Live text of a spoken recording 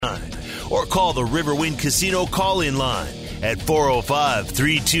or call the Riverwind Casino call-in line at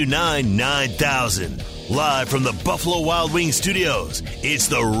 405-329-9000. Live from the Buffalo Wild Wings studios, it's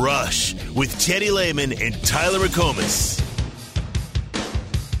The Rush with Teddy Lehman and Tyler McComas.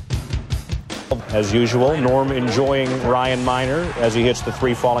 As usual, Norm enjoying Ryan Miner as he hits the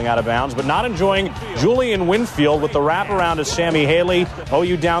three falling out of bounds, but not enjoying Julian Winfield with the wraparound of Sammy Haley.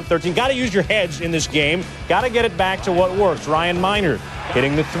 OU down 13. Got to use your heads in this game. Got to get it back to what works. Ryan Miner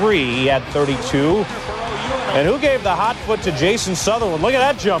hitting the three. He had 32. And who gave the hot foot to Jason Sutherland? Look at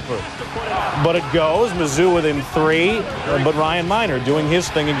that jumper. But it goes. Mizzou within three. But Ryan Miner doing his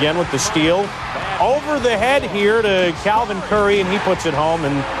thing again with the steal. Over the head here to Calvin Curry, and he puts it home.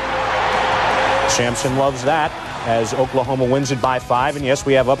 And Sampson loves that as Oklahoma wins it by 5. And yes,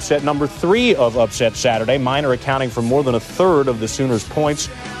 we have upset number 3 of Upset Saturday. Miner accounting for more than a third of the Sooners' points.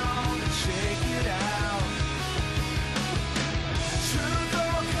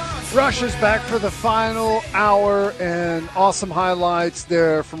 Rush is back for the final hour, and awesome highlights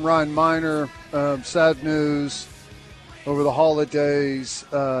there from Ryan Miner. Sad news over the holidays,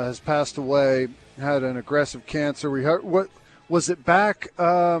 has passed away, had an aggressive cancer. We heard, what was it back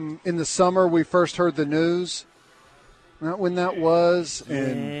in the summer we first heard the news? Not when that was.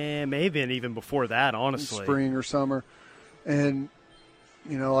 And maybe and even before that, honestly. Spring or summer. And,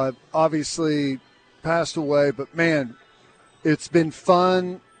 you know, I've obviously passed away, but, man, it's been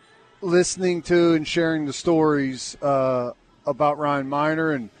fun listening to and sharing the stories about Ryan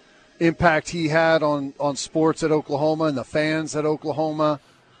Miner and impact he had on sports at Oklahoma and the fans at Oklahoma.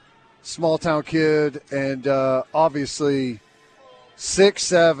 Small-town kid, and obviously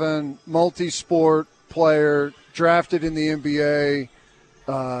 6'7", multi-sport player, drafted in the NBA,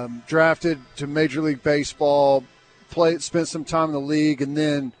 drafted to Major League Baseball, spent some time in the league, and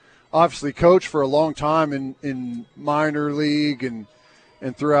then obviously coached for a long time in minor league and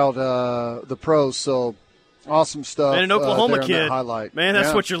throughout the pros. So awesome stuff. And an Oklahoma kid, highlight. Man,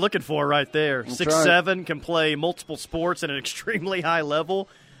 that's what you're looking for right there. That's 6'7", right. can play multiple sports at an extremely high level,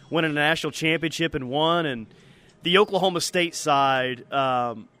 winning a national championship and won. And the Oklahoma State side,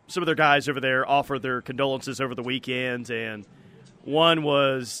 some of their guys over there offered their condolences over the weekend. And one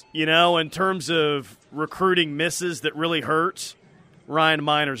was, you know, in terms of recruiting misses that really hurt, Ryan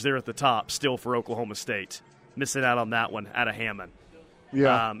Miner's there at the top still for Oklahoma State, missing out on that one out of Hammond.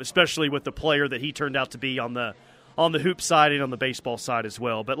 Yeah, especially with the player that he turned out to be on the hoop side and on the baseball side as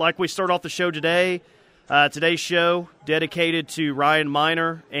well. But like we start off the show today, today's show dedicated to Ryan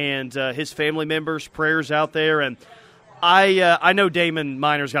Miner and his family members. Prayers out there, and I know Damon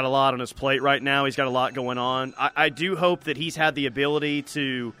Miner's got a lot on his plate right now. He's got a lot going on. I do hope that he's had the ability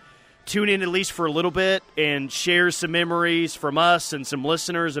to tune in at least for a little bit and share some memories from us and some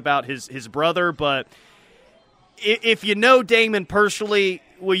listeners about his brother, but if you know Damon personally,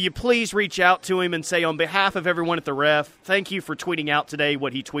 will you please reach out to him and say, on behalf of everyone at the Ref, thank you for tweeting out today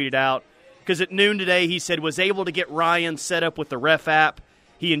what he tweeted out. Because at noon today, he said, was able to get Ryan set up with the Ref app.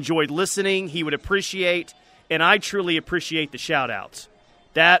 He enjoyed listening. He would appreciate, and I truly appreciate the shout-outs.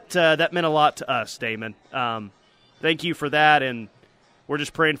 That meant a lot to us, Damon. Thank you for that, and we're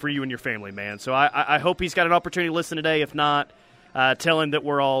just praying for you and your family, man. So I hope he's got an opportunity to listen today. If not, tell him that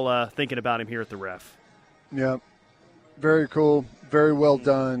we're all thinking about him here at the Ref. Yeah. Very cool, very well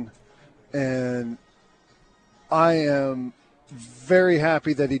done, and I am very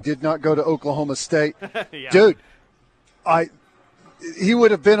happy that he did not go to Oklahoma State. Yeah. Dude, he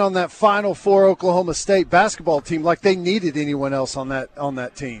would have been on that Final Four Oklahoma State basketball team like they needed anyone else on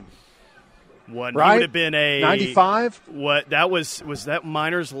that team. Right? He would have been a 95. What that was that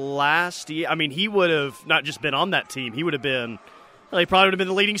Miner's last year? I mean, he would have not just been on that team. He would have been. Well, he probably would have been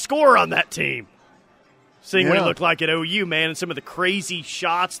the leading scorer on that team. Seeing what he looked like at OU, man, and some of the crazy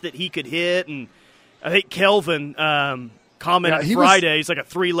shots that he could hit. And I think Kelvin commented Friday, he's like a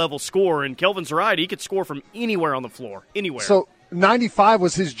 3-level scorer. And Kelvin's right. He could score from anywhere on the floor, anywhere. So 95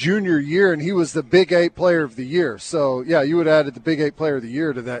 was his junior year, and he was the Big 8 player of the year. So, yeah, you would have added the Big 8 player of the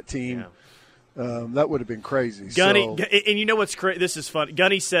year to that team. Yeah. That would have been crazy. Gunny, and you know what's crazy? This is fun.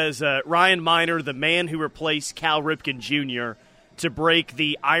 Gunny says, Ryan Miner, the man who replaced Cal Ripken Jr. to break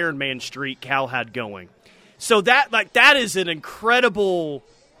the Ironman streak Cal had going. So that is an incredible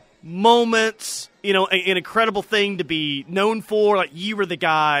moment, you know, an incredible thing to be known for. Like, you were the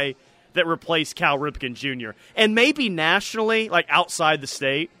guy that replaced Cal Ripken Jr. And maybe nationally, like outside the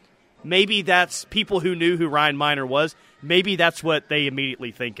state, maybe that's people who knew who Ryan Miner was, maybe that's what they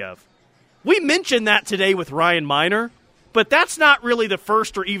immediately think of. We mentioned that today with Ryan Miner, but that's not really the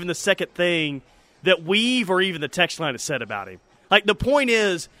first or even the second thing that we've or even the text line has said about him. Like, the point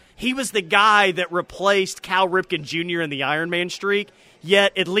is, he was the guy that replaced Cal Ripken Jr. in the Ironman streak,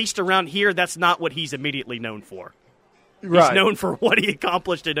 yet at least around here, that's not what he's immediately known for. Right. He's known for what he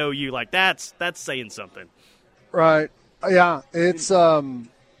accomplished at OU. Like, that's saying something. Right. Yeah. It's,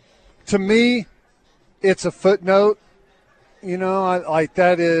 to me, it's a footnote. You know,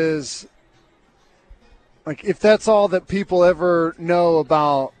 that is, like, if that's all that people ever know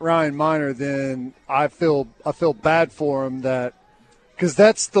about Ryan Miner, then I feel bad for him, because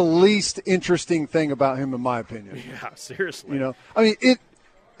that's the least interesting thing about him, in my opinion. Yeah, seriously. You know, I mean,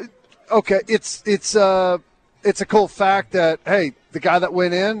 it's a cool fact that, hey, the guy that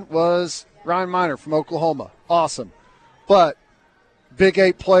went in was Ryan Miner from Oklahoma. Awesome. But Big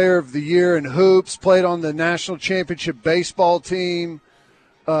 8 Player of the Year in hoops, played on the national championship baseball team,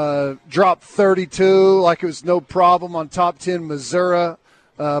 dropped 32 like it was no problem on top 10 Missouri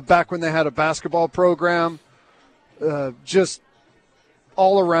back when they had a basketball program. Just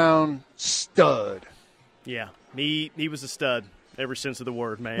all around stud. Yeah, he was a stud every sense of the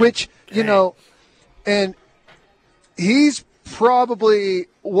word, man. Which, Dang. you know, and he's probably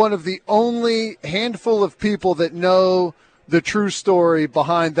one of the only handful of people that know the true story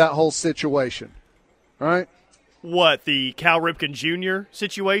behind that whole situation, right? What, the Cal Ripken Jr.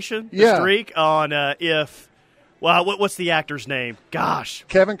 situation? The Yeah. streak on what's the actor's name? Gosh.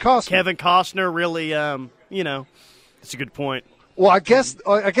 Kevin Costner. Kevin Costner really, you know, that's a good point. Well, I guess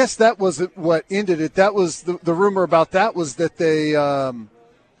that was what ended it. That was the rumor about that was that they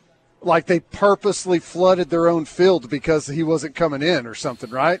they purposely flooded their own field because he wasn't coming in or something,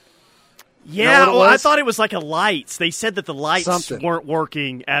 right? Yeah, You know what it I was? thought it was like a lights. They said that the lights Something. weren't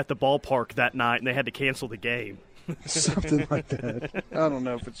working at the ballpark that night, and they had to cancel the game. Something like that. I don't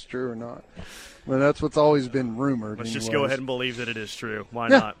know if it's true or not, but that's what's always been rumored. Let's just anyways. go ahead and believe that it is true. Why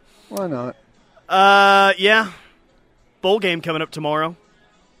Yeah. not? Why not? Yeah. Bowl game coming up tomorrow.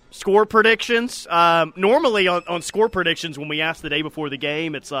 Score predictions. Normally on score predictions, when we ask the day before the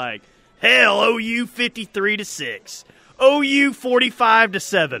game, it's like, hell, OU 53-6, OU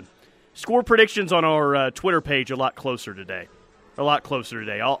 45-7. Score predictions on our Twitter page a lot closer today.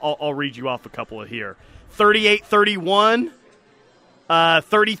 I'll read you off a couple of here. 38-31,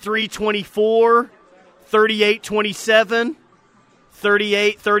 33-24, 38-27.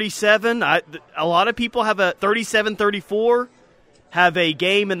 38-37. A lot of people have a 37-34. Have a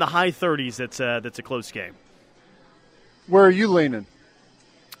game in the high 30s. That's a close game. Where are you leaning?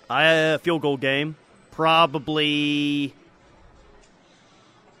 A field goal game, probably.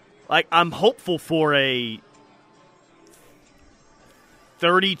 Like, I'm hopeful for a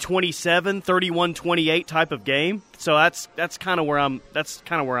 30-27, 31-28 type of game. So that's kind of where I'm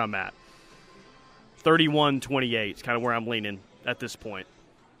at. 31-28 is kind of where I'm leaning at this point.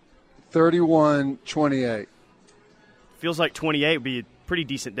 31-28. Feels like 28 would be a pretty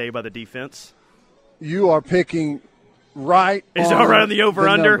decent day by the defense. You are picking right Is on that right on the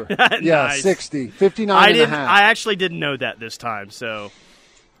over-under? number. Yeah, Nice. 60. 59 and a half. I actually didn't know that this time, so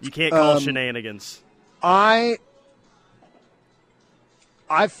you can't call shenanigans. I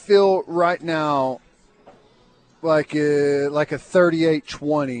feel right now like a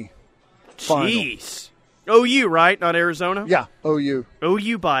 38-20 final. Jeez. OU, right? Not Arizona? Yeah, OU.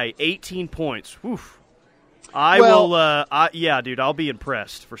 OU by 18 points. Whew. Yeah, dude, I'll be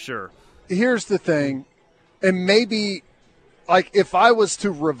impressed for sure. Here's the thing, and maybe, like, if I was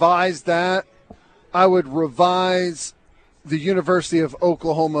to revise that, I would revise the University of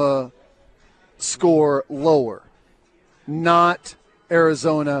Oklahoma score lower, not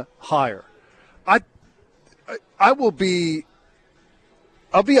Arizona higher. I'll be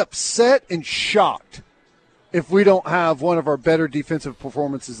upset and shocked if we don't have one of our better defensive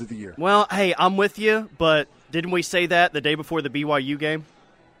performances of the year. Well, hey, I'm with you, but didn't we say that the day before the BYU game?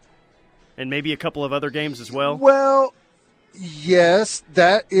 And maybe a couple of other games as well? Well, yes,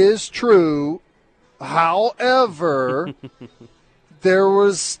 that is true. However, we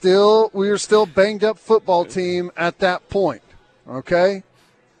were still banged up football team at that point. Okay?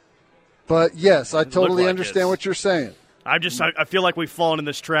 But yes, I totally understand what you're saying. I feel like we've fallen in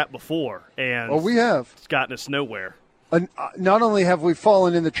this trap before, and Well, we have. it's gotten us nowhere. Not only have we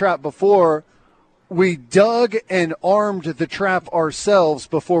fallen in the trap before, we dug and armed the trap ourselves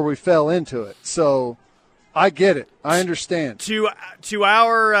before we fell into it. So I get it. I understand. To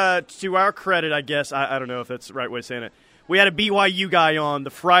our credit, I guess, I don't know if that's the right way of saying it. We had a BYU guy on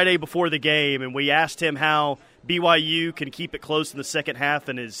the Friday before the game, and we asked him how BYU can keep it close in the second half,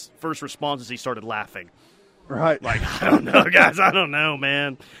 and his first response is he started laughing. Right. Like, I don't know, guys. I don't know,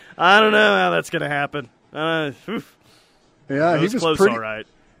 man. I don't know how that's going to happen. Yeah, It was close, pretty, all right.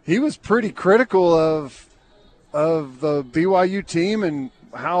 He was pretty critical of the BYU team and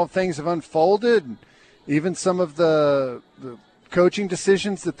how things have unfolded, and even some of the coaching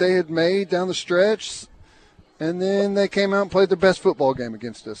decisions that they had made down the stretch. And then they came out and played their best football game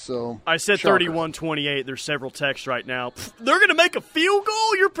against us. So I said 31-28. There's several texts right now. They're going to make a field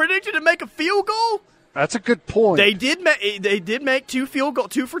goal? You're predicting to make a field goal? That's a good point. They did make 2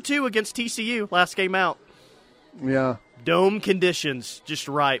 for 2 against TCU last game out. Yeah. Dome conditions just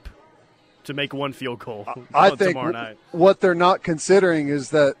ripe to make 1 field goal. I think tomorrow night. What they're not considering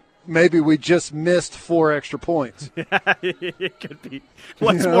is that maybe we just missed 4 extra points. It could be.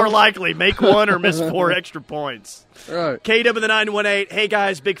 What's more likely, make 1 or miss 4 extra points? Right. KW the 918. Hey,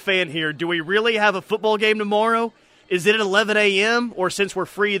 guys, big fan here. Do we really have a football game tomorrow? Is it at 11 a.m.? Or since we're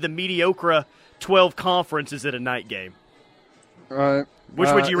free of the mediocre 12 conference, is it a night game? Right.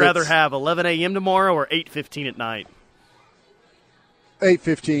 Which would you rather have, 11 a.m. tomorrow or 8:15 at night?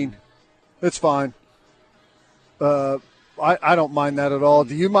 8:15. It's fine. I don't mind that at all.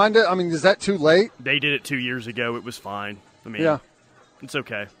 Do you mind it? I mean, is that too late? They did it 2 years ago. It was fine. I mean, yeah. It's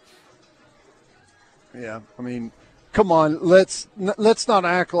okay. Yeah, I mean, come on. Let's not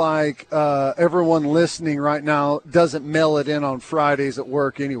act like everyone listening right now doesn't mail it in on Fridays at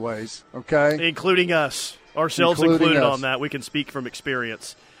work anyways, okay? Including us. Ourselves included on that. We can speak from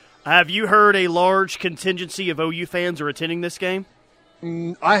experience. Have you heard a large contingency of OU fans are attending this game?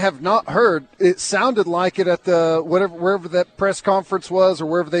 I have not heard. It sounded like it at the wherever that press conference was, or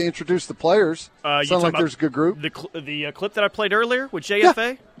wherever they introduced the players. Sounds like there's a good group. The clip that I played earlier with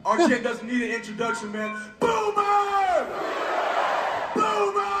JFA. Yeah. RJ doesn't need an introduction, man. Boomer!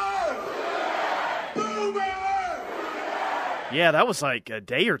 Boomer! Boomer! Yeah, that was like a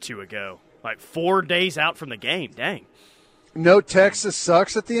day or two ago. Like 4 days out from the game. Dang. No Texas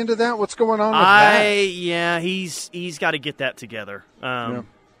sucks at the end of that? What's going on with that? Yeah, he's got to get that together.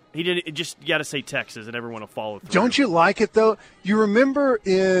 He didn't. Just got to say Texas, and everyone will follow through. Don't you like it though? You remember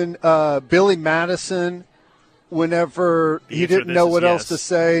in Billy Madison, whenever he didn't know what else to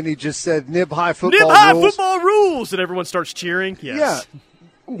say, and he just said "Nib High football rules." Nib High football rules, and everyone starts cheering. Yes. Yeah.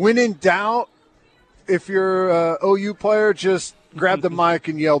 When in doubt, if you're a OU player, just grab the mic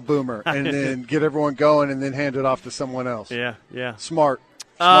and yell "Boomer," and then get everyone going, and then hand it off to someone else. Yeah. Smart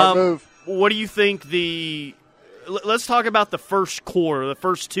move. What do you think let's talk about the first quarter, the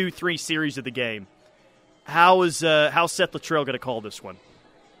first 2-3 series of the game. How's Seth Littrell going to call this one?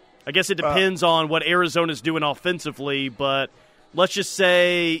 I guess it depends on what Arizona's doing offensively, but let's just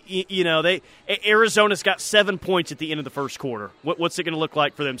say, Arizona's got 7 points at the end of the first quarter. What's it going to look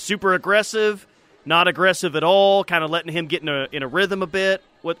like for them? Super aggressive, not aggressive at all, kind of letting him get in a rhythm a bit?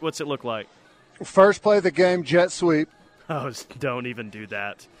 What's it look like? First play of the game, jet sweep. Oh, don't even do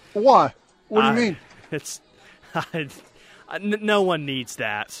that. Why? What do you mean? No one needs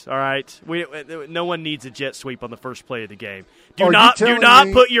that. All right, no one needs a jet sweep on the first play of the game. Do not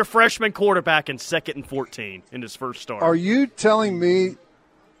put your freshman quarterback in 2nd and 14 in his first start. Are you telling me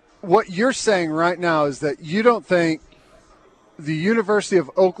what you're saying right now is that you don't think the University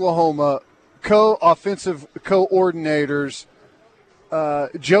of Oklahoma offensive coordinators,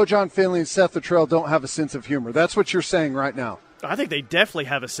 Joe John Finley and Seth Littrell, don't have a sense of humor? That's what you're saying right now. I think they definitely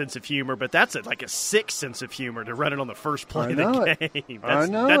have a sense of humor, but that's like a sick sense of humor to run it on the first play of the game.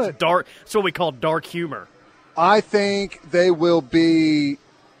 That's dark. That's what we call dark humor. I think they will be.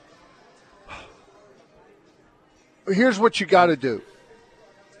 Here's what you got to do.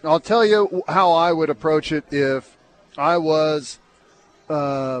 I'll tell you how I would approach it if I was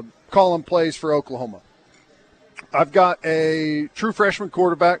calling plays for Oklahoma. I've got a true freshman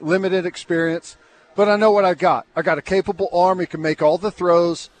quarterback, limited experience. But I know what I got. I got a capable arm. He can make all the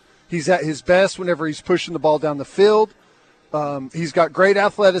throws. He's at his best whenever he's pushing the ball down the field. He's got great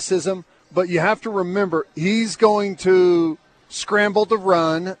athleticism. But you have to remember, he's going to scramble to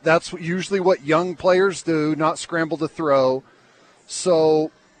run. That's usually what young players do, not scramble to throw.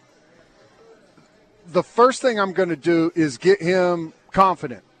 So the first thing I'm going to do is get him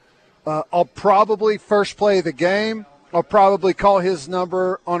confident. I'll probably, first play of the game, I'll probably call his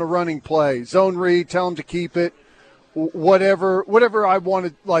number on a running play. Zone read, tell him to keep it, whatever I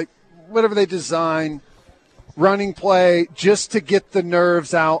wanted, like whatever they design, running play, just to get the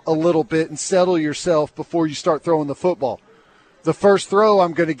nerves out a little bit and settle yourself before you start throwing the football. The first throw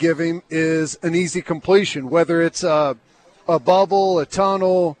I'm going to give him is an easy completion, whether it's a bubble, a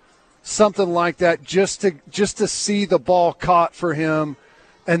tunnel, something like that, just to see the ball caught for him.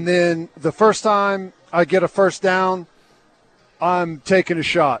 And then the first time I get a first down, I'm taking a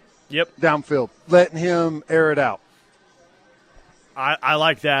shot. Yep. Downfield, letting him air it out. I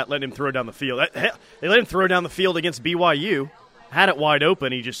like that, letting him throw down the field. They let him throw down the field against BYU. Had it wide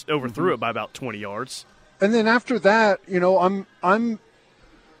open, he just overthrew it by about 20 yards. And then after that, I'm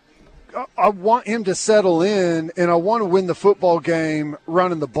I want him to settle in, and I want to win the football game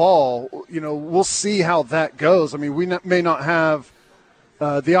running the ball. We'll see how that goes. I mean, we may not have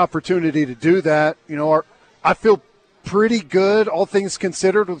the opportunity to do that. I feel pretty good, all things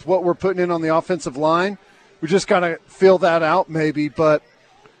considered, with what we're putting in on the offensive line. We just got to fill that out maybe. But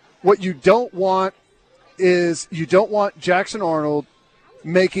what you don't want is you don't want Jackson Arnold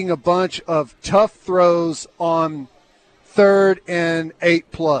making a bunch of tough throws on 3rd and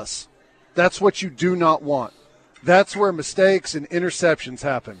 8+. That's what you do not want. That's where mistakes and interceptions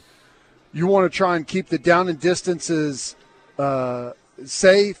happen. You want to try and keep the down and distances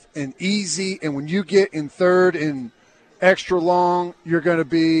safe and easy, and when you get in 3rd and extra long, you're going to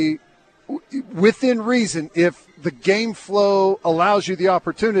be within reason. If the game flow allows you the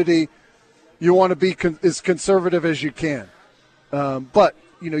opportunity, you want to be as conservative as you can. But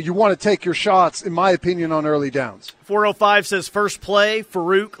you want to take your shots, in my opinion, on early downs. 405 says first play,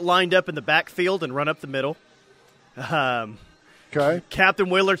 Farouk lined up in the backfield and run up the middle. Okay. Captain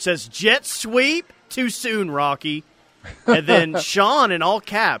Willard says jet sweep, too soon, Rocky. And then Sean in all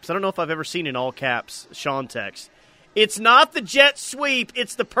caps. I don't know if I've ever seen in all caps Sean text. It's not the jet sweep,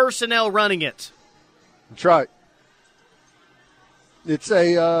 it's the personnel running it. That's right. It's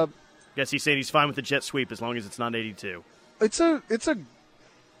a guess he's saying he's fine with the jet sweep as long as it's not 82. It's a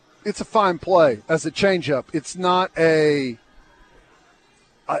fine play as a changeup. It's not a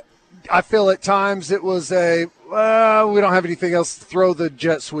I feel at times it was we don't have anything else, throw the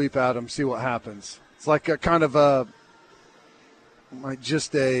jet sweep at him, see what happens. It's like a kind of a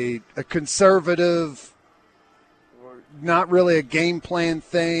conservative, not really a game plan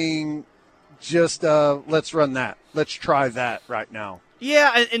thing, just let's run that. Let's try that right now.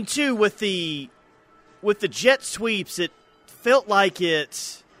 Yeah, and two, with the jet sweeps, it felt like you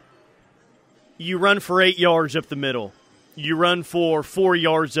run for 8 yards up the middle. You run for 4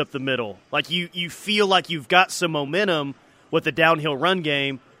 yards up the middle. Like you feel like you've got some momentum with the downhill run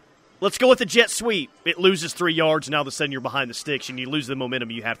game. Let's go with the jet sweep. It loses 3 yards, and all of a sudden you're behind the sticks, and you lose the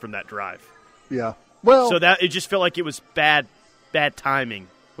momentum you had from that drive. Yeah. Well, so that it just felt like it was bad timing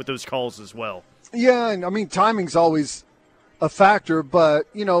with those calls as well. Yeah, and I mean timing's always a factor, but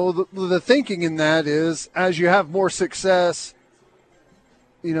the thinking in that is as you have more success,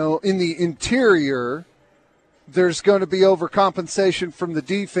 in the interior, there's going to be overcompensation from the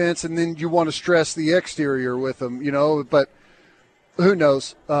defense, and then you want to stress the exterior with them, but who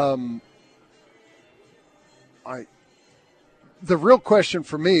knows? The real question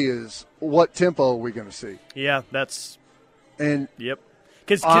for me is what tempo are we going to see? Yeah, yep.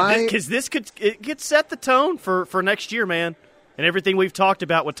 Because this could set the tone for next year, man, and everything we've talked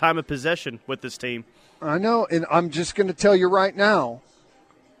about with time of possession with this team. I know, and I'm just going to tell you right now,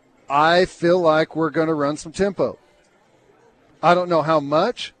 I feel like we're going to run some tempo. I don't know how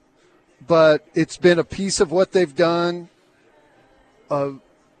much, but it's been a piece of what they've done.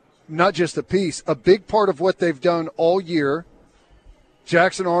 Not just a piece, a big part of what they've done all year.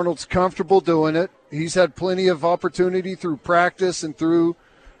 Jackson Arnold's comfortable doing it. He's had plenty of opportunity through practice and through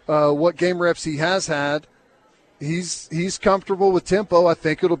what game reps he has had. He's comfortable with tempo. I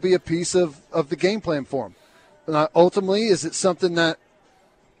think it'll be a piece of the game plan for him. Ultimately, is it something that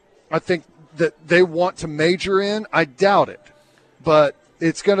I think that they want to major in? I doubt it. But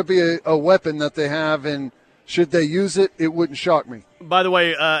it's going to be a weapon that they have, and should they use it, it wouldn't shock me. By the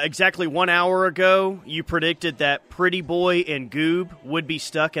way, exactly 1 hour ago, you predicted that Pretty Boy and Goob would be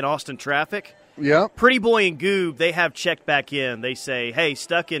stuck in Austin traffic. Yeah. Pretty Boy and Goob, they have checked back in. They say, hey,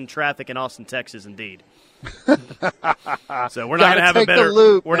 stuck in traffic in Austin, Texas, indeed. So we're not going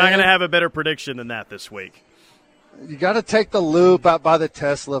to have a better prediction than that this week. You got to take the loop out by the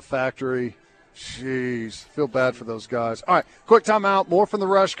Tesla factory. Jeez, feel bad for those guys. All right, quick timeout. More from The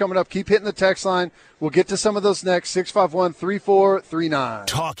Rush coming up. Keep hitting the text line. We'll get to some of those next. 651-3439.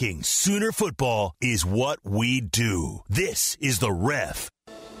 Talking Sooner football is what we do. This is The Ref.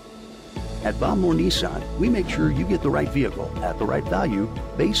 At Bob Moore Nissan, we make sure you get the right vehicle at the right value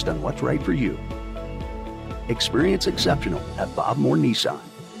based on what's right for you. Experience exceptional at Bob Moore Nissan,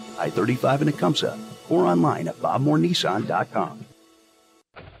 I-35 in Tecumseh, or online at bobmoorenissan.com.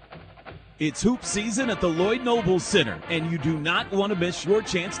 It's hoop season at the Lloyd Noble Center, and you do not want to miss your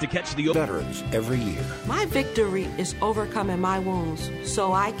chance to catch the veterans every year. My victory is overcoming my wounds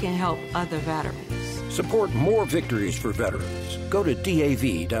so I can help other veterans. Support more victories for veterans. Go to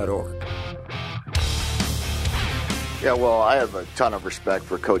DAV.org. Yeah, well, I have a ton of respect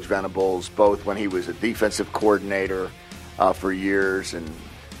for Coach Venables, both when he was a defensive coordinator for years, and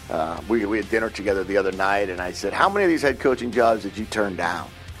we had dinner together the other night, and I said, how many of these head coaching jobs did you turn down?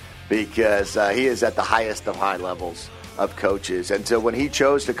 Because he is at the highest of high levels of coaches. And so when he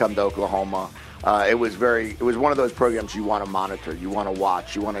chose to come to Oklahoma, it was one of those programs you want to monitor, you want to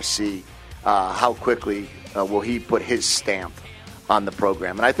watch, you want to see how quickly will he put his stamp on the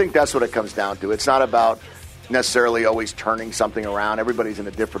program. And I think that's what it comes down to. It's not about necessarily always turning something around. Everybody's in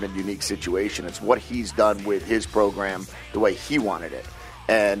a different and unique situation. It's what he's done with his program the way he wanted it.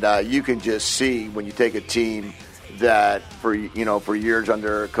 And you can just see when you take a team that for years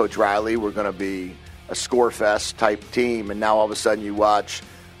under Coach Riley we're going to be a score fest type team, and now all of a sudden you watch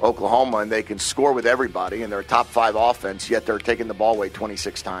Oklahoma and they can score with everybody and they're a top 5 offense, yet they're taking the ball away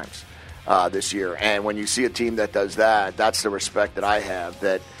 26 times this year. And when you see a team that does that, that's the respect that I have,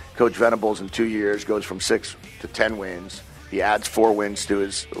 that Coach Venables in 2 years goes from 6 to 10 wins. He adds 4 wins to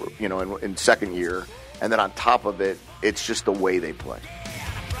his, in second year. And then on top of it, it's just the way they play.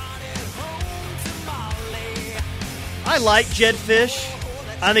 I like Jedd Fisch.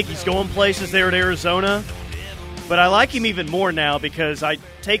 I think he's going places there at Arizona. But I like him even more now because I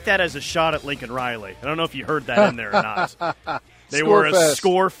take that as a shot at Lincoln Riley. I don't know if you heard that in there or not. They were a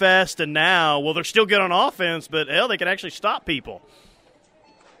score fest, and now, well, they're still good on offense, but, hell, they can actually stop people.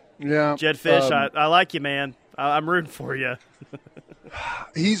 Yeah. Jedd Fisch, I like you, man. I'm rooting for you.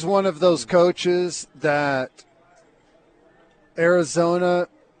 He's one of those coaches that Arizona,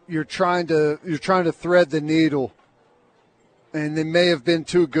 you're trying to thread the needle, and they may have been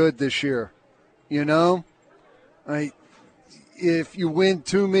too good this year. If you win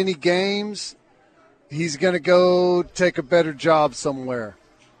too many games, he's going to go take a better job somewhere.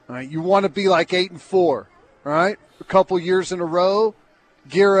 All right? You want to be like 8-4, all right? A couple years in a row,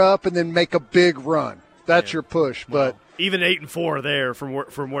 gear up, and then make a big run. That's your push. Well, but even 8-4 there from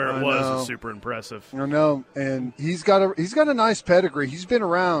where it was is super impressive. I know, and he's got a nice pedigree. He's been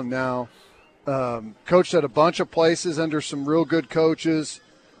around now, coached at a bunch of places under some real good coaches,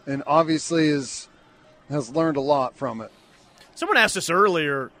 and obviously has learned a lot from it. Someone asked us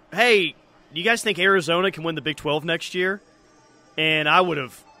earlier, hey, do you guys think Arizona can win the Big 12 next year? And I would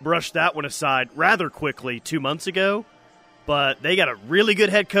have brushed that one aside rather quickly 2 months ago. But they got a really good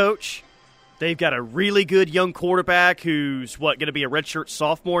head coach. They've got a really good young quarterback who's, going to be a redshirt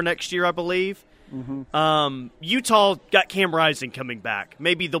sophomore next year, I believe. Mm-hmm. Utah got Cam Rising coming back.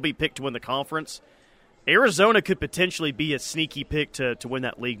 Maybe they'll be picked to win the conference. Arizona could potentially be a sneaky pick to win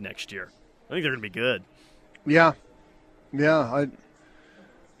that league next year. I think they're going to be good. Yeah. Yeah.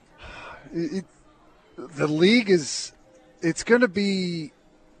 The league is – it's going to be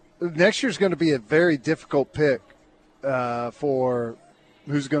 – next year's going to be a very difficult pick for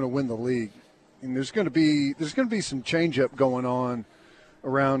who's going to win the league. And there's going to be some change-up going on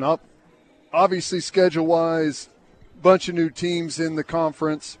around up. Obviously, schedule-wise, bunch of new teams in the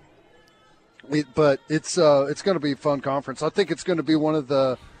conference. But it's going to be a fun conference. I think it's going to be one of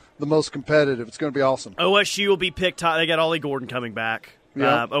the most competitive. It's going to be awesome. OSU will be picked. They got Ollie Gordon coming back.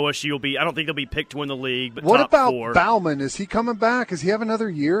 Yeah. OSU will be – I don't think they'll be picked to win the league, but what top about 4. Bauman? Is he coming back? Does he have another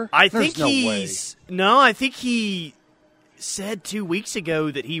year? I think he said 2 weeks ago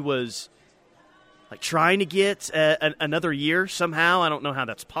that he was trying to get another year somehow. I don't know how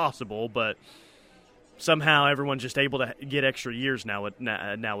that's possible, but somehow everyone's just able to get extra years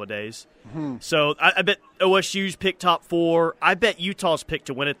nowadays. Mm-hmm. So I bet OSU's picked top 4. I bet Utah's picked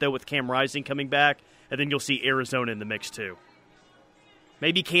to win it, though, with Cam Rising coming back, and then you'll see Arizona in the mix, too.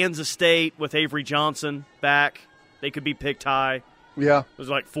 Maybe Kansas State with Avery Johnson back. They could be picked high. Yeah.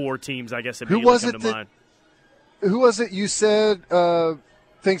 There's 4 teams, I guess, that come to mind. Who was it you said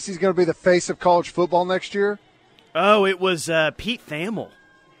thinks he's going to be the face of college football next year? Oh, it was Pete Thamel.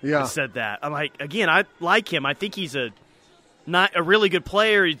 Yeah. That said that. I'm again, I like him. I think he's not a really good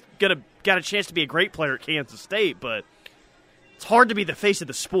player. He's got a chance to be a great player at Kansas State, but it's hard to be the face of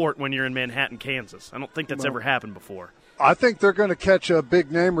the sport when you're in Manhattan, Kansas. I don't think that's ever happened before. I think they're going to catch a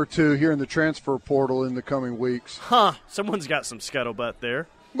big name or two here in the transfer portal in the coming weeks. Huh. Someone's got some scuttlebutt there.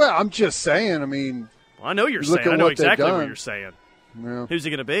 Well, I'm just saying. I mean, well, I know you're saying. I know exactly what you're saying. Yeah. Who's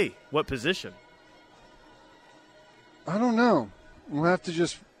it going to be? What position? I don't know. We'll have to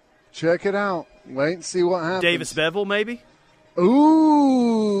just check it out. Wait and see what happens. Davis Beville, maybe? Ooh.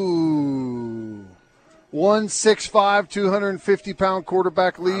 165, 250-pound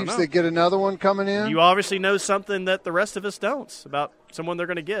quarterback leaves. They get another one coming in. You obviously know something that the rest of us don't about someone they're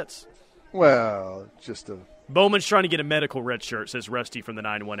going to get. Well, just a Bowman's trying to get a medical red shirt, says Rusty from the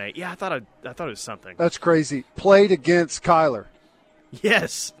 918. Yeah, I thought it was something. That's crazy. Played against Kyler.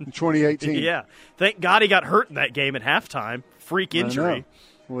 Yes. In 2018. Yeah. Thank God he got hurt in that game at halftime. Freak injury.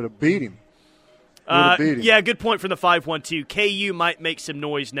 Would have beat him. Yeah, good point from the 512. KU might make some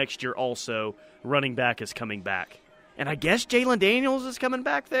noise next year also. Running back is coming back. And I guess Jalen Daniels is coming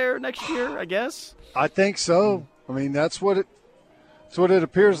back there next year, I guess. I think so. I mean, that's what it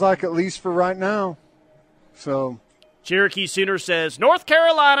appears like, at least for right now. So, Cherokee Sooner says, North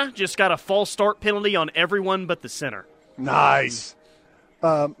Carolina just got a false start penalty on everyone but the center. Nice.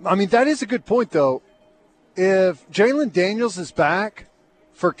 I mean, that is a good point, though. If Jalen Daniels is back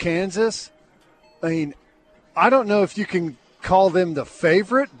for Kansas, I mean, I don't know if you can call them the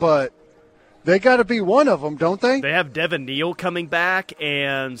favorite, but they got to be one of them, don't they? They have Devin Neal coming back,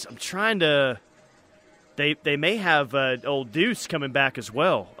 and I'm trying to – they may have old Deuce coming back as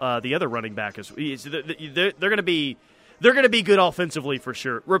well, the other running back. They're going to be good offensively for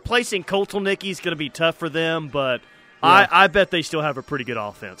sure. Replacing Koltelnicki is going to be tough for them, but yeah. I bet they still have a pretty good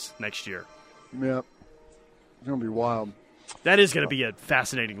offense next year. Yeah. It's going to be wild. That is going to be a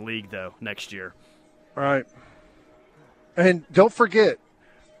fascinating league, though, next year. All right. And don't forget,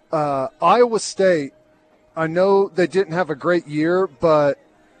 Iowa State, I know they didn't have a great year, but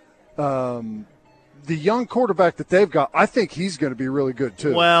the young quarterback that they've got, I think he's going to be really good,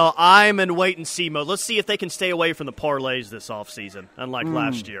 too. Well, I'm in wait-and-see mode. Let's see if they can stay away from the parlays this offseason, unlike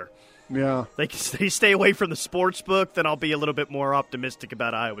last year. Yeah. They stay away from the sports book, then I'll be a little bit more optimistic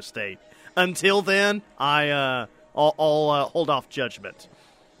about Iowa State. Until then, I'll hold off judgment.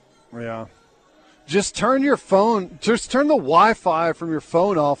 Yeah. Just turn your phone. Just turn the Wi-Fi from your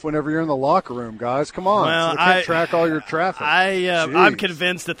phone off whenever you're in the locker room, guys. Come on. Well, so they can't track all your traffic. I'm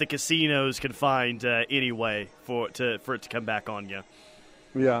convinced that the casinos can find any way for it to come back on you.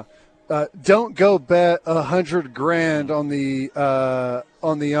 Yeah. Don't go bet $100,000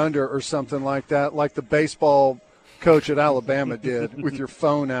 on the under or something like that, like the baseball coach at Alabama did with your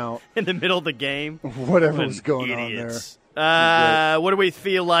phone out in the middle of the game. Whatever was going on there. What do we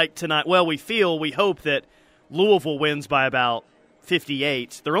feel like tonight? Well, we hope that Louisville wins by about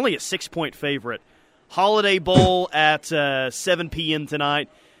 58. They're only a 6-point favorite. Holiday Bowl at 7 p.m. tonight.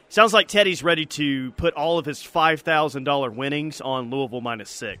 Sounds like Teddy's ready to put all of his $5,000 winnings on Louisville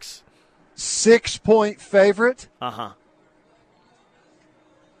 -6. 6-point favorite? Uh-huh.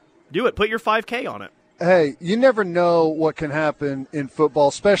 Do it. Put your $5K on it. Hey, you never know what can happen in football,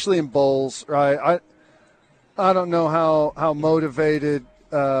 especially in bowls, right? I don't know how motivated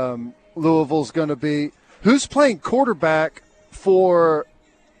Louisville's going to be. Who's playing quarterback for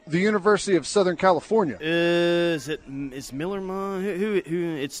the University of Southern California? Is Miller Moss? Who?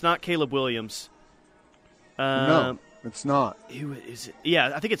 It's not Caleb Williams. No, it's not. Who is it?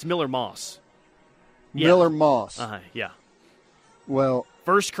 Yeah, I think it's Miller Moss. Miller Moss. Yeah. Well,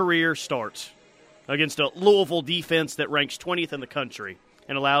 first career start against a Louisville defense that ranks 20th in the country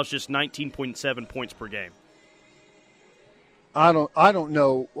and allows just 19.7 points per game. I don't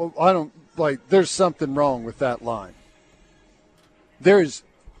know. There's something wrong with that line. There's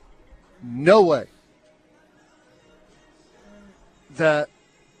no way that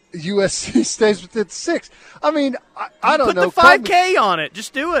USC stays within 6. I mean, I don't know. Put the $5K on it.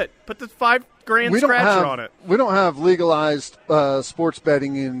 Just do it. Put the $5,000 scratcher on it. We don't have legalized sports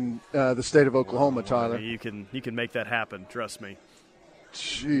betting in the state of Oklahoma, Tyler. You can make that happen. Trust me.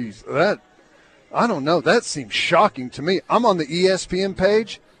 Jeez, I don't know. That seems shocking to me. I'm on the ESPN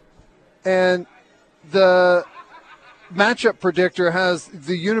page, and the matchup predictor has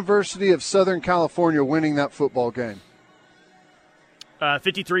the University of Southern California winning that football game.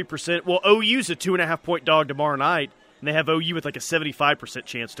 53%. Well, OU's a 2.5-point dog tomorrow night, and they have OU with like a 75%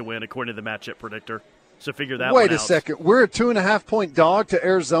 chance to win, according to the matchup predictor. So figure that one out. Wait a second. We're a 2.5-point dog to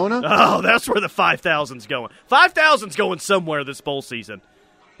Arizona? Oh, that's where the 5,000's going. 5,000's going somewhere this bowl season.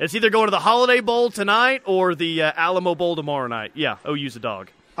 It's either going to the Holiday Bowl tonight or the Alamo Bowl tomorrow night. Yeah, OU's a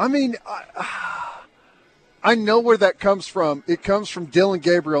dog. I mean, I know where that comes from. It comes from Dylan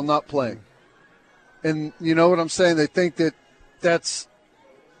Gabriel not playing. And you know what I'm saying? They think that's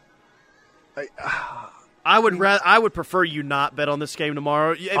I would prefer you not bet on this game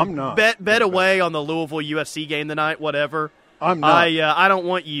tomorrow. I'm not. Bet away on the Louisville USC game tonight, whatever. I'm not. I don't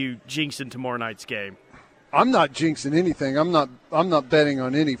want you jinxing tomorrow night's game. I'm not jinxing anything. I'm not betting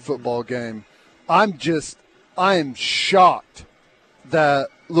on any football game. I am shocked that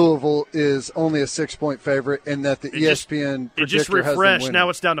Louisville is only a 6-point favorite and that the ESPN predictor it just has them refreshed. winning. Now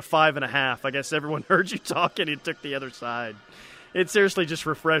it's down to 5.5. I guess everyone heard you talking and took the other side. It seriously just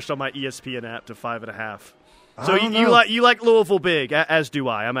refreshed on my ESPN app to 5.5. So you like Louisville big, as do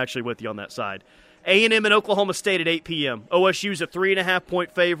I. I'm actually with you on that side. A&M and Oklahoma State at 8 p.m. OSU's a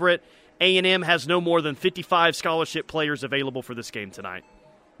 3.5-point favorite. A&M has no more than 55 scholarship players available for this game tonight.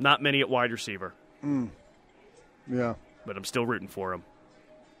 Not many at wide receiver. Yeah. But I'm still rooting for them.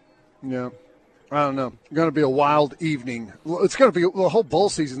 Yeah. I don't know. It's going to be a wild evening. It's going to be the whole bowl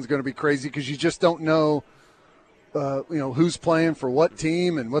season is going to be crazy because you just don't know who's playing for what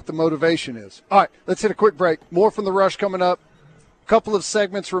team and what the motivation is. All right, let's hit a quick break. More from The Rush coming up. A couple of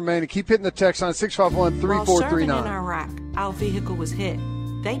segments remaining. Keep hitting the text on 651-3439. While serving in Iraq, our vehicle was hit.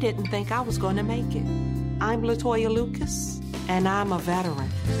 They didn't think I was going to make it. I'm Latoya Lucas, and I'm a veteran.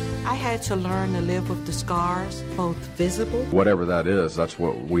 I had to learn to live with the scars, both visible. Whatever that is, that's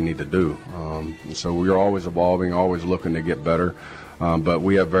what we need to do. So we're always evolving, always looking to get better. But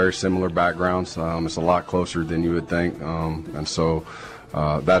we have very similar backgrounds. It's a lot closer than you would think. And so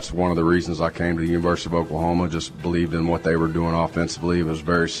that's one of the reasons I came to the University of Oklahoma, just believed in what they were doing offensively. It was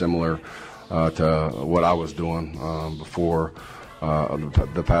very similar to what I was doing before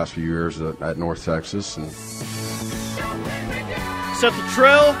the past few years at North Texas. Seth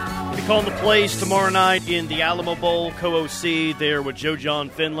Luttrell will be calling the plays tomorrow night in the Alamo Bowl, co-OC there with Joe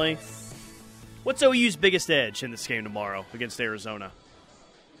John Finley. What's OU's biggest edge in this game tomorrow against Arizona?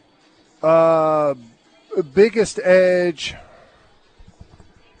 Biggest edge.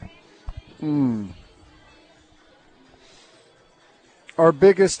 Our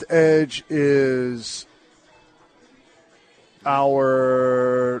biggest edge is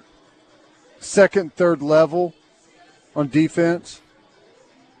our second, third level on defense.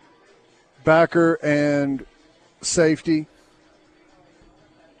 Backer and safety.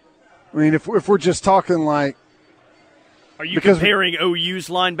 I mean, if we're just talking like, are you comparing OU's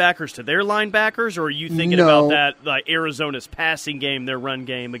linebackers to their linebackers, or are you thinking about that like Arizona's passing game, their run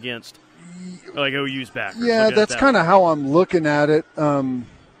game against like OU's backers? Yeah, that's kind of how I'm looking at it.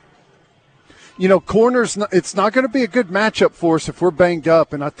 Corners. It's not going to be a good matchup for us if we're banged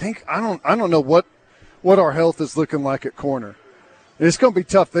up, and I don't know what our health is looking like at corner. It's going to be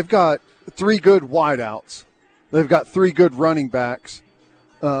tough. They've got 3 good wideouts. They've got 3 good running backs.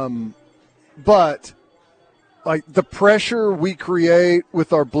 But like the pressure we create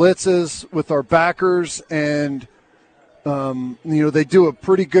with our blitzes, with our backers, and they do a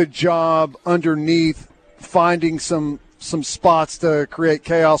pretty good job underneath finding some spots to create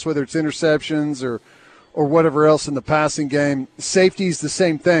chaos, whether it's interceptions or whatever else in the passing game. Safety's the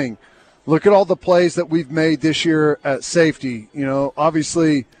same thing. Look at all the plays that we've made this year at safety.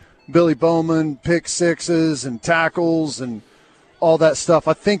 Obviously Billy Bowman, pick sixes and tackles and all that stuff.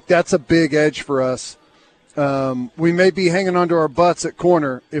 I think that's a big edge for us. We may be hanging onto our butts at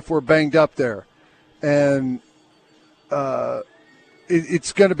corner if we're banged up there. And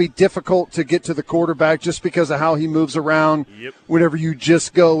it's going to be difficult to get to the quarterback just because of how he moves around whenever you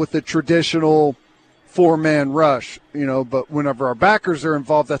just go with the traditional 4-man rush. But whenever our backers are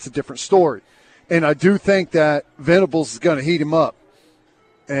involved, that's a different story. And I do think that Venables is going to heat him up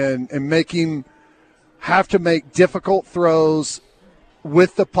and make him have to make difficult throws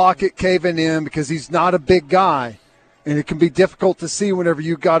with the pocket caving in because he's not a big guy. And it can be difficult to see whenever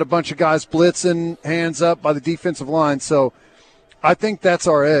you've got a bunch of guys blitzing, hands up by the defensive line. So I think that's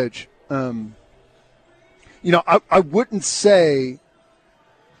our edge. I wouldn't say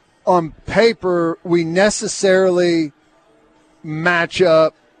on paper we necessarily match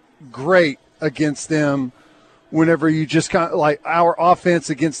up great against them whenever you just kind of like our offense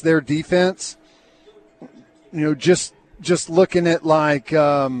against their defense. Just looking at like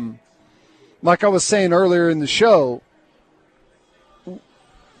I was saying earlier in the show,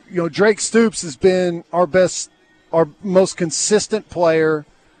 Drake Stoops has been our most consistent player,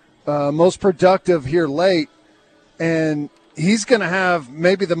 most productive here late, and he's going to have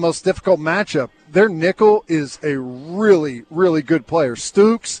maybe the most difficult matchup. Their nickel is a really, really good player.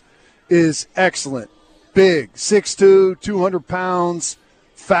 Stoops is excellent. Big, 6'2", 200 pounds,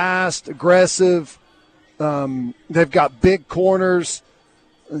 fast, aggressive. They've got big corners.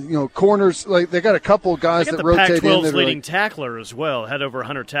 Corners, like they got a couple of guys that rotate in. The Pac-12's leading tackler as well, had over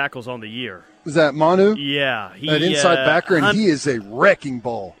 100 tackles on the year. Is that Manu? Yeah. That inside backer, and he is a wrecking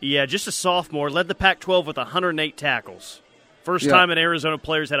ball. Yeah, just a sophomore. Led the Pac-12 with 108 tackles. First time an Arizona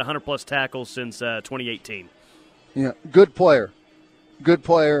players had 100-plus tackles since 2018. Yeah, good player. Good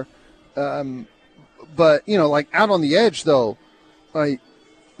player. But, like out on the edge, though, like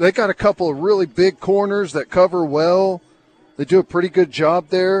they got a couple of really big corners that cover well. They do a pretty good job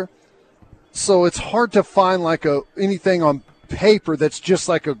there. So it's hard to find like anything on paper that's just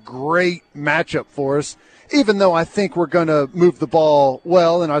like a great matchup for us, even though I think we're going to move the ball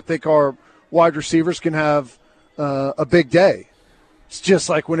well, and I think our wide receivers can have a big day. It's just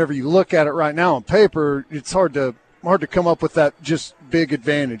like whenever you look at it right now on paper, it's hard to come up with that just big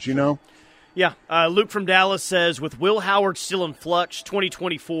advantage, Yeah, Luke from Dallas says, with Will Howard still in flux,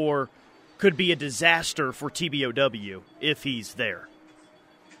 2024 could be a disaster for TBOW if he's there.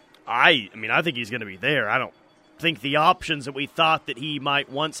 I think he's going to be there. I don't think the options that we thought that he might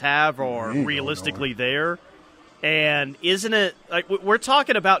once have are realistically there. And isn't it like we're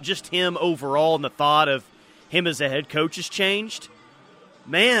talking about just him overall, and the thought of him as a head coach has changed?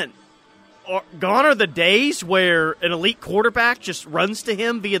 Man, gone are the days where an elite quarterback just runs to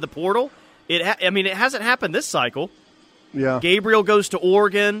him via the portal. It hasn't happened this cycle. Yeah, Gabriel goes to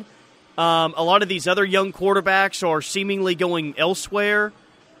Oregon. A lot of these other young quarterbacks are seemingly going elsewhere.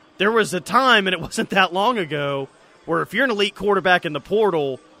 There was a time, and it wasn't that long ago, where if you're an elite quarterback in the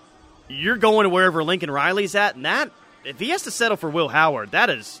portal, you're going to wherever Lincoln Riley's at, and that, if he has to settle for Will Howard, that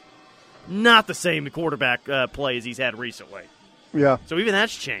is not the same quarterback play as he's had recently. Yeah. So even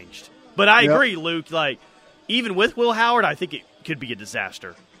that's changed. But I agree, Luke, like, even with Will Howard, I think it could be a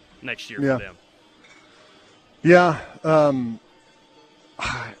disaster next year for them. Yeah.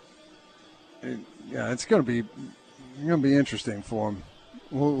 It's going to be interesting for them.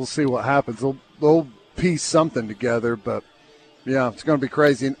 We'll see what happens. They'll piece something together, but yeah, it's going to be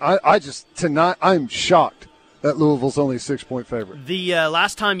crazy. And tonight I'm shocked that Louisville's only a 6-point favorite. The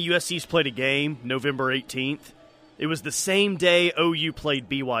last time USC's played a game, November 18th, it was the same day OU played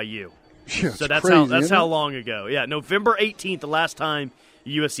BYU. Yeah, so that's crazy, how long ago. Yeah, November 18th, the last time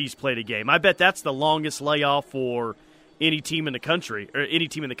USC's played a game. I bet that's the longest layoff for any team in the country, or any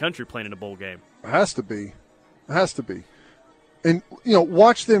team in the country playing in a bowl game. It has to be. And,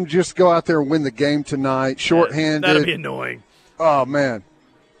 watch them just go out there and win the game tonight, shorthanded. That'd be annoying. Oh, man.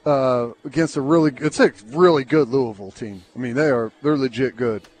 Against it's a really good Louisville team. I mean, they're legit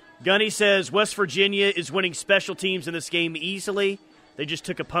good. Gunny says West Virginia is winning special teams in this game easily. They just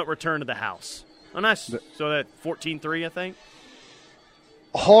took a punt return to the house. Oh, nice. So that 14-3, I think.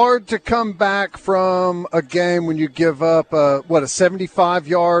 Hard to come back from a game when you give up a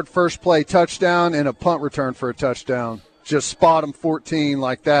 75-yard first play touchdown and a punt return for a touchdown. Just spot them 14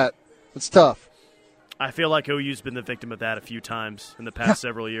 like that. It's tough. I feel like OU's been the victim of that a few times in the past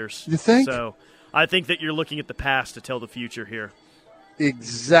several years. You think? So I think that you're looking at the past to tell the future here.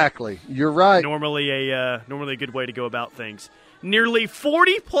 Exactly. You're right. Normally a good way to go about things. Nearly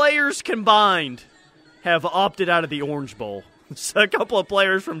 40 players combined have opted out of the Orange Bowl. So a couple of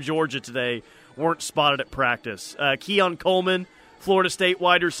players from Georgia today weren't spotted at practice. Keon Coleman, Florida State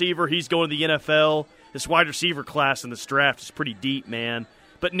wide receiver, he's going to the NFL. This wide receiver class in this draft is pretty deep, man.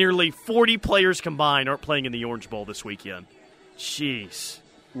 But nearly 40 players combined aren't playing in the Orange Bowl this weekend. Jeez.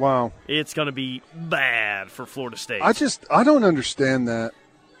 Wow. It's going to be bad for Florida State. I don't understand that.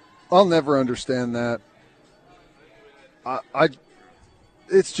 I'll never understand that.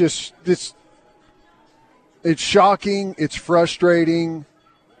 It's shocking. It's frustrating.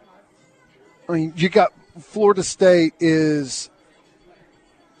 I mean, you got Florida State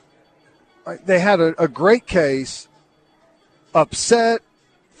they had a great case, upset,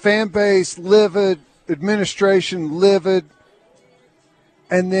 fan base livid, administration livid,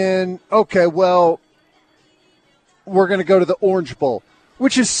 and then, okay, well, we're going to go to the Orange Bowl,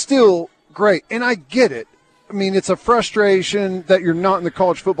 which is still great, and I get it. I mean, it's a frustration that you're not in the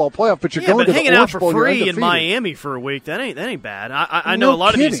college football playoff, but you're going to the hanging Orange out Bowl, for free in Miami for a week, that ain't bad. I know a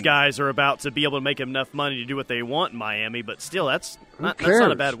lot of these guys are about to be able to make enough money to do what they want in Miami, but still, that's not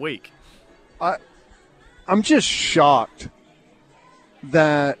a bad week. I'm just shocked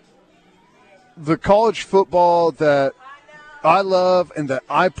that the college football that I love and that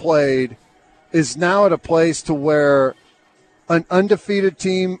I played is now at a place to where an undefeated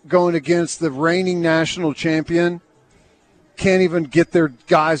team going against the reigning national champion can't even get their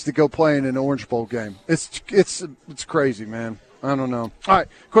guys to go play in an Orange Bowl game. It's crazy, man. I don't know. All right,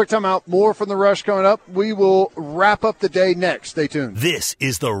 quick timeout. More from The Rush coming up. We will wrap up the day next. Stay tuned. This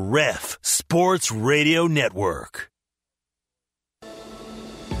is the Ref Sports Radio Network.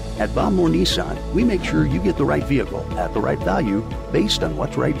 At Bob Moore Nissan, we make sure you get the right vehicle at the right value based on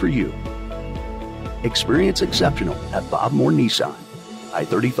what's right for you. Experience exceptional at Bob Moore Nissan,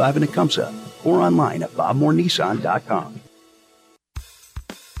 I-35 in Tecumseh, or online at bobmoorenissan.com.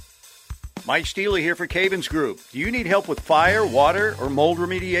 Mike Steele here for Cavens Group. Do you need help with fire, water, or mold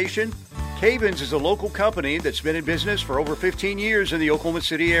remediation? Cavens is a local company that's been in business for over 15 years in the Oklahoma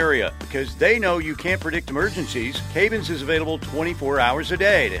City area. Because they know you can't predict emergencies, Cavens is available 24 hours a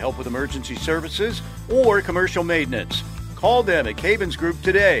day to help with emergency services or commercial maintenance. Call them at Cavens Group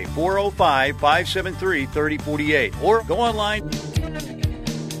today, 405-573-3048, or go online.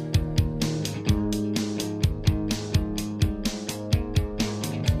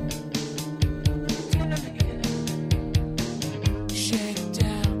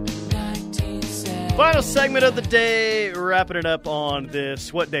 Final segment of the day, wrapping it up on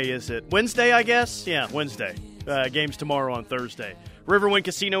this. What day is it? Wednesday, I guess? Yeah, Wednesday. Games tomorrow on Thursday. Riverwind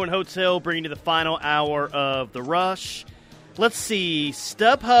Casino and Hotel bringing you the final hour of The Rush. Let's see.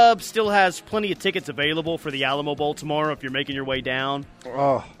 StubHub still has plenty of tickets available for the Alamo Bowl tomorrow if you're making your way down.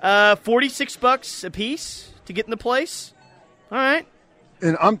 Oh. $46 a piece to get in the place. All right.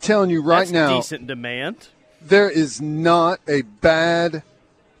 And I'm telling you right That's now, decent demand. There is not a bad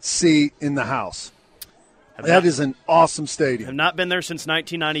seat in the house. That is an awesome stadium. I've not been there since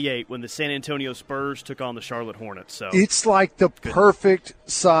 1998 when the San Antonio Spurs took on the Charlotte Hornets. So it's like the perfect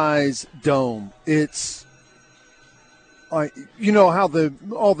size dome. It's like, you know how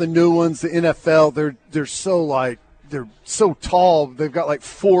all the new ones, the NFL, they're so tall. They've got like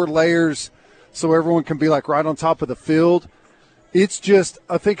 4 layers, so everyone can be like right on top of the field. It's just,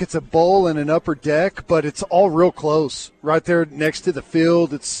 I think it's a bowl and an upper deck, but it's all real close, right there next to the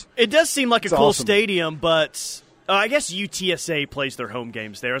field. It does seem like a cool awesome stadium, but I guess UTSA plays their home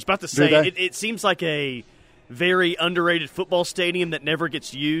games there. I was about to say, it seems like a very underrated football stadium that never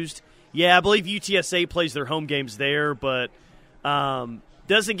gets used. Yeah, I believe UTSA plays their home games there, but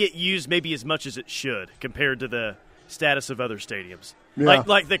doesn't get used maybe as much as it should compared to the status of other stadiums. Yeah.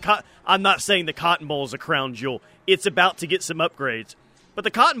 I'm not saying the Cotton Bowl is a crown jewel. It's about to get some upgrades. But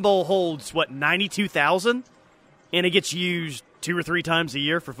the Cotton Bowl holds, 92,000? And it gets used 2 or 3 times a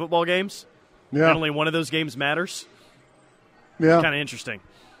year for football games? Yeah. And only one of those games matters? Yeah. Kind of interesting.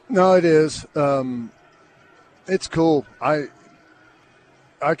 No, it is. It's cool.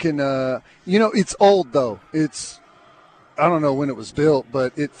 I can, it's old, though. I don't know when it was built,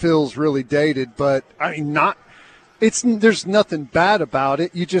 but it feels really dated. But, I mean, there's nothing bad about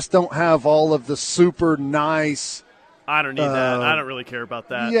it. You just don't have all of the super nice. I don't need that. I don't really care about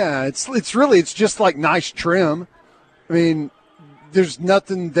that. Yeah, it's just like nice trim. I mean, there's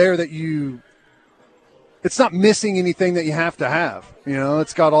nothing there that it's not missing anything that you have to have. You know,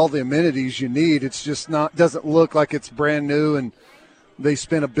 it's got all the amenities you need. It's just doesn't look like it's brand new and they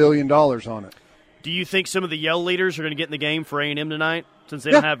spent $1 billion on it. Do you think some of the Yell leaders are going to get in the game for A&M tonight since they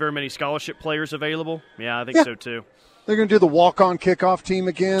don't have very many scholarship players available? Yeah, I think so too. They're going to do the walk-on kickoff team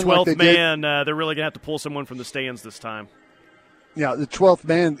again. 12th man, they're really going to have to pull someone from the stands this time. Yeah, the 12th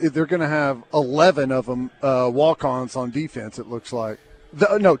man, they're going to have 11 of them walk-ons on defense, it looks like.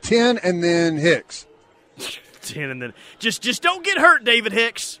 10 and then Hicks. 10 and then – just don't get hurt, David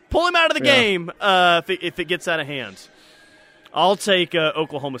Hicks. Pull him out of the game if it gets out of hand. I'll take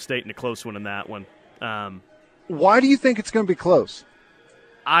Oklahoma State in a close one in that one. Why do you think it's going to be close?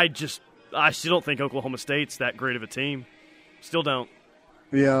 I still don't think Oklahoma State's that great of a team. Still don't.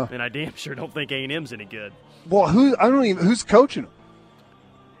 Yeah. And I damn sure don't think A&M's any good. Well, who's coaching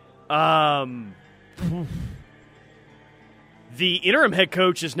them? The interim head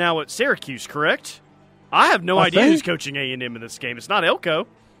coach is now at Syracuse, correct? I have no idea who's coaching A&M in this game. It's not Elko.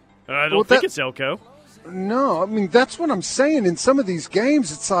 I don't think it's Elko. No, I mean, that's what I'm saying. In some of these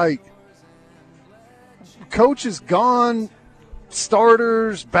games, it's like coach is gone,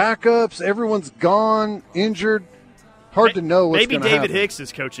 starters, backups, everyone's gone, injured. Hard to know what's going to happen. Maybe David Hicks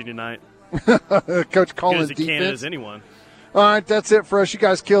is coaching tonight. Coach calling defense. As as anyone. All right, that's it for us. You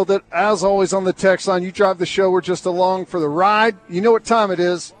guys killed it. As always on the text line, you drive the show. We're just along for the ride. You know what time it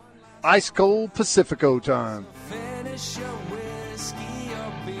is. Ice cold Pacifico time. Finish your whiskey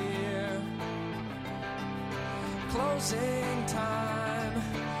or beer. Closing time.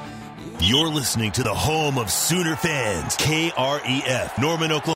 You're listening to the home of Sooner fans, KREF, Norman, Oklahoma.